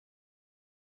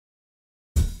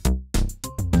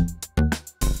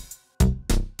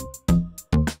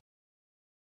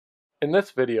In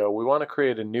this video, we want to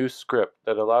create a new script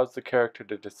that allows the character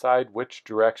to decide which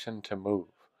direction to move.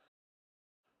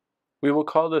 We will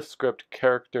call this script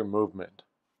character movement.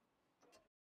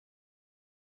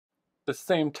 The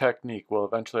same technique will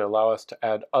eventually allow us to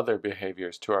add other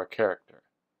behaviors to our character.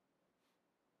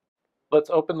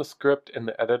 Let's open the script in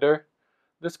the editor.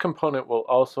 This component will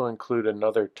also include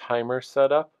another timer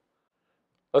setup.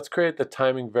 Let's create the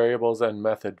timing variables and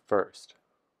method first.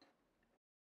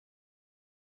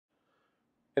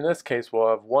 In this case, we'll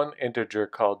have one integer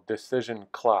called decision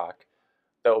clock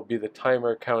that will be the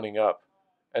timer counting up,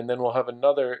 and then we'll have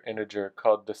another integer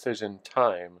called decision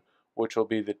time, which will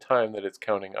be the time that it's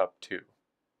counting up to.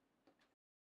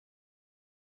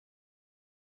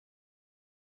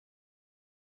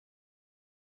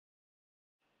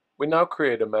 We now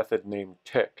create a method named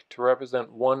tick to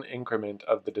represent one increment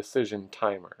of the decision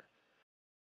timer.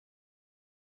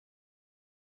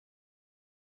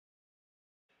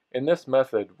 In this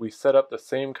method, we set up the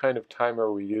same kind of timer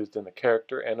we used in the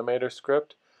character animator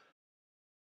script.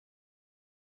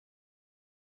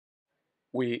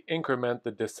 We increment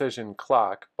the decision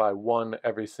clock by 1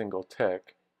 every single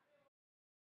tick,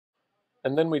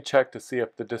 and then we check to see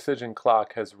if the decision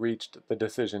clock has reached the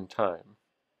decision time.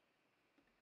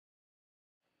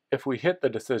 If we hit the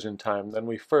decision time, then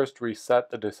we first reset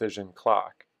the decision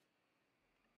clock.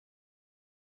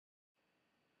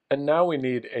 And now we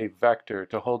need a vector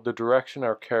to hold the direction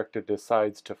our character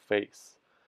decides to face.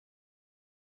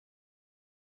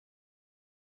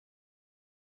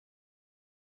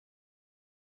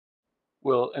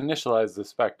 We'll initialize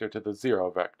this vector to the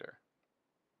 0 vector.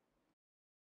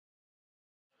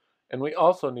 And we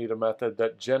also need a method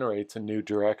that generates a new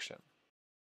direction.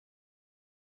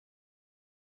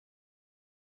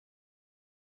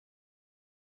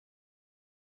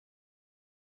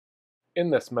 In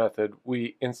this method,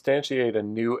 we instantiate a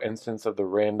new instance of the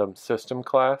random system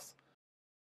class.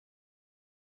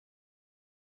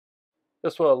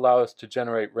 This will allow us to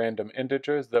generate random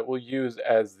integers that we'll use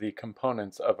as the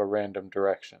components of a random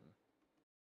direction.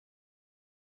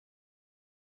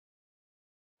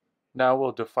 Now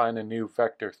we'll define a new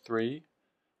vector 3,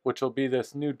 which will be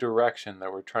this new direction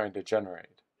that we're trying to generate.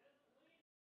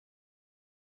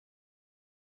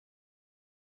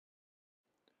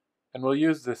 And we'll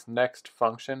use this next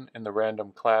function in the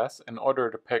random class in order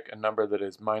to pick a number that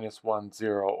is -1,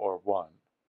 0, or 1.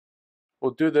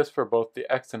 We'll do this for both the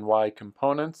x and y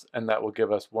components, and that will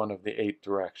give us one of the 8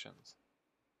 directions.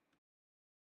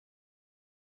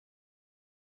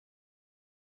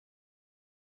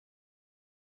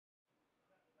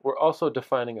 We're also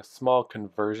defining a small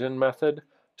conversion method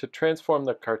to transform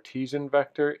the Cartesian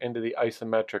vector into the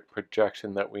isometric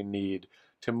projection that we need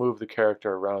to move the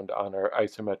character around on our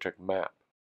isometric map.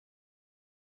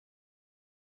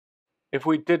 If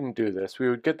we didn't do this, we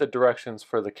would get the directions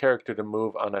for the character to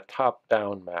move on a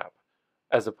top-down map,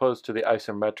 as opposed to the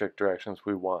isometric directions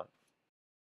we want.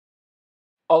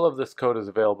 All of this code is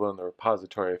available in the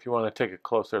repository if you want to take a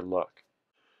closer look.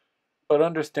 But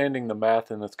understanding the math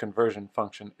in this conversion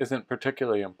function isn't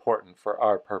particularly important for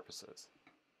our purposes.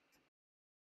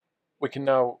 We can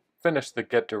now finish the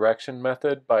getDirection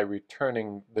method by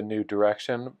returning the new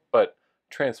direction, but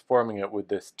transforming it with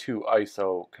this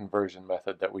toIso conversion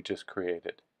method that we just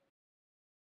created.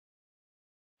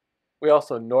 We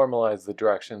also normalize the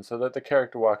direction so that the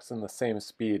character walks in the same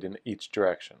speed in each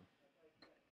direction.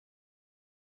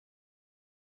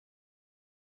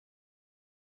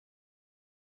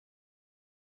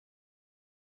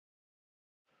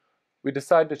 We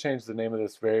decide to change the name of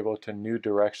this variable to new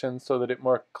direction so that it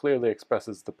more clearly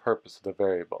expresses the purpose of the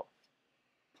variable.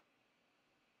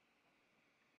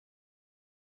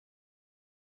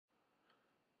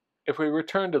 If we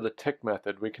return to the tick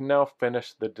method, we can now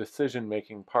finish the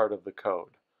decision-making part of the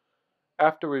code.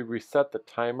 After we reset the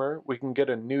timer, we can get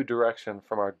a new direction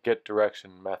from our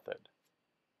getDirection method.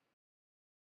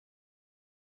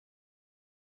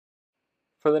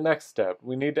 For the next step,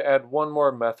 we need to add one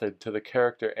more method to the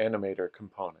character animator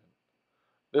component.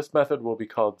 This method will be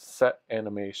called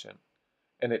setAnimation,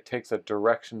 and it takes a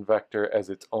direction vector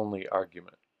as its only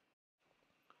argument.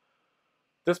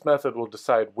 This method will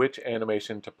decide which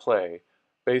animation to play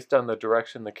based on the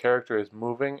direction the character is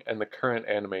moving and the current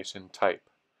animation type.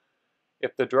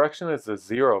 If the direction is a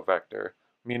 0 vector,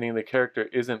 meaning the character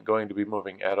isn't going to be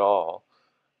moving at all,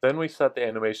 then we set the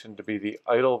animation to be the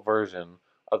idle version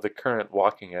of the current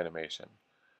walking animation.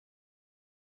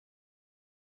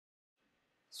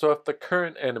 So if the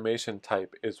current animation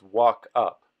type is walk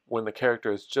up when the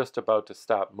character is just about to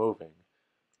stop moving,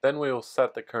 then we will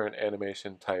set the current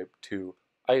animation type to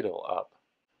idle up.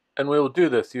 And we will do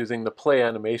this using the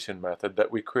playAnimation method that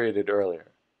we created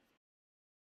earlier.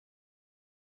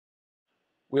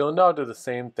 We will now do the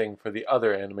same thing for the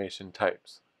other animation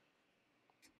types.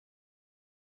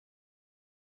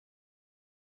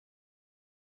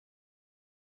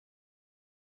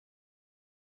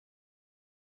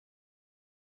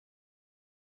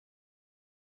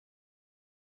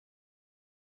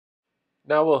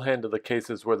 Now we'll handle the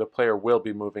cases where the player will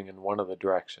be moving in one of the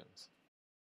directions.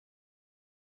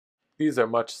 These are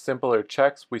much simpler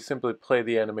checks. We simply play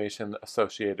the animation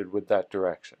associated with that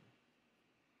direction.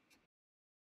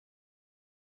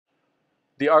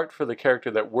 The art for the character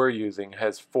that we're using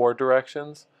has 4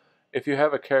 directions. If you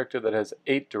have a character that has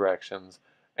 8 directions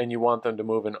and you want them to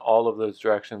move in all of those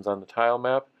directions on the tile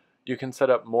map, you can set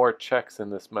up more checks in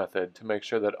this method to make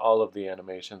sure that all of the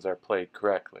animations are played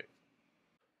correctly.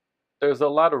 There's a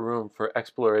lot of room for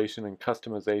exploration and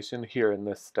customization here in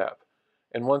this step,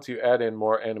 and once you add in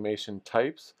more animation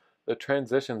types, the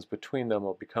transitions between them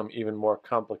will become even more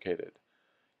complicated.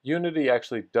 Unity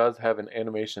actually does have an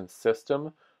animation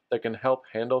system that can help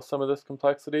handle some of this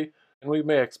complexity, and we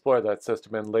may explore that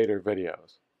system in later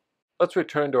videos. Let's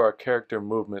return to our character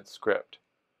movement script.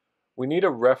 We need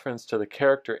a reference to the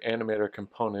character animator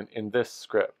component in this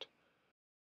script.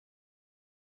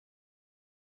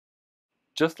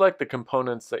 Just like the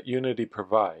components that Unity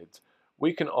provides,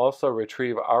 we can also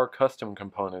retrieve our custom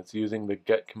components using the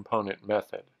getComponent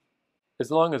method,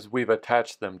 as long as we've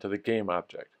attached them to the game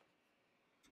object.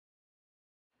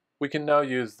 We can now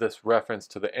use this reference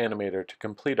to the animator to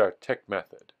complete our tick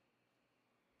method.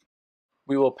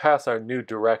 We will pass our new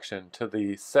direction to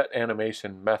the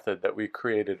setAnimation method that we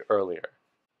created earlier.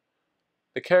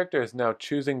 The character is now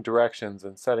choosing directions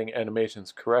and setting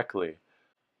animations correctly.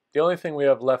 The only thing we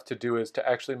have left to do is to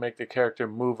actually make the character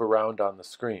move around on the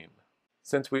screen.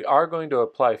 Since we are going to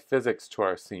apply physics to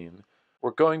our scene,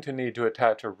 we're going to need to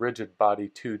attach a rigid body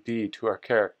 2D to our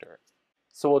character.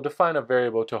 So we'll define a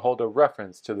variable to hold a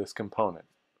reference to this component.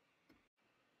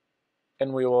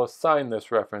 And we will assign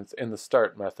this reference in the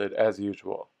start method as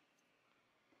usual.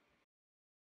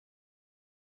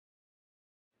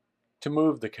 To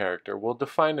move the character, we'll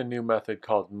define a new method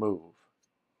called move.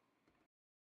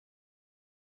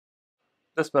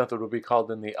 This method will be called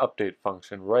in the update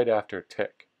function right after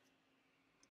tick.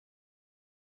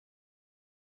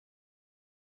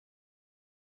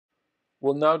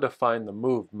 We'll now define the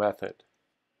move method.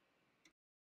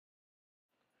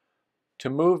 To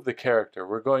move the character,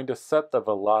 we're going to set the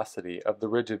velocity of the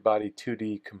rigid body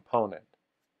 2D component.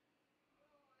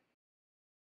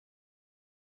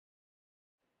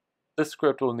 This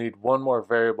script will need one more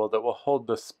variable that will hold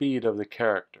the speed of the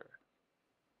character.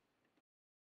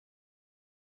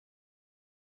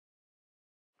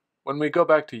 When we go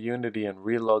back to Unity and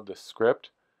reload the script,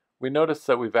 we notice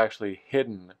that we've actually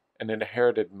hidden an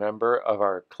inherited member of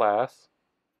our class.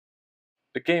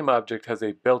 The game object has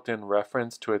a built-in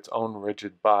reference to its own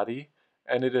rigid body,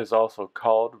 and it is also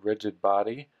called rigid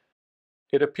body.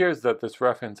 It appears that this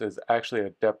reference is actually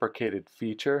a deprecated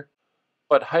feature,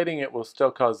 but hiding it will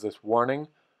still cause this warning.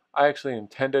 I actually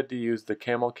intended to use the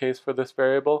camel case for this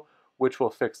variable, which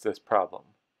will fix this problem.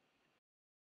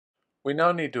 We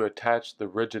now need to attach the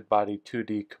rigid body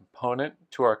 2D component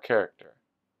to our character.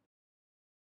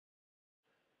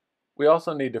 We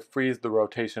also need to freeze the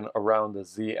rotation around the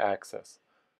z-axis.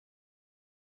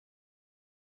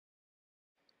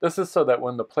 This is so that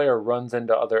when the player runs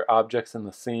into other objects in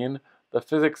the scene, the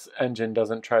physics engine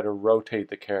doesn't try to rotate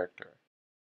the character.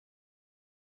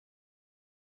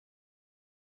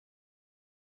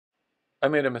 I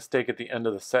made a mistake at the end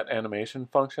of the setAnimation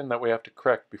function that we have to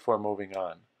correct before moving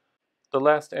on. The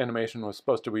last animation was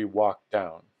supposed to be walk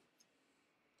down.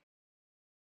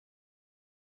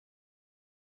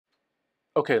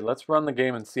 Okay, let's run the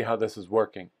game and see how this is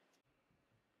working.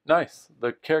 Nice!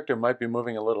 The character might be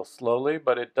moving a little slowly,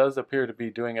 but it does appear to be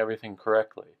doing everything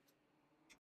correctly.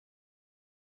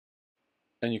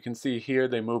 And you can see here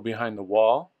they move behind the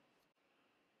wall.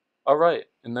 Alright,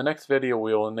 in the next video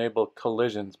we will enable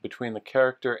collisions between the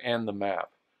character and the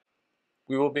map.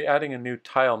 We will be adding a new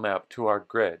tile map to our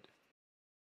grid.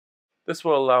 This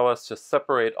will allow us to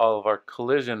separate all of our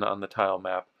collision on the tile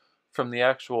map from the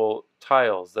actual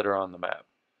tiles that are on the map.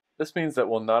 This means that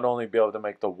we'll not only be able to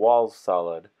make the walls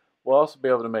solid, we'll also be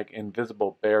able to make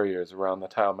invisible barriers around the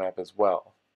tile map as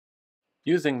well.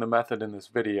 Using the method in this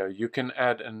video, you can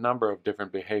add a number of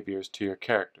different behaviors to your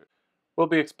character. We'll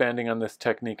be expanding on this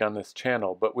technique on this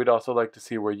channel, but we'd also like to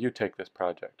see where you take this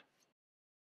project.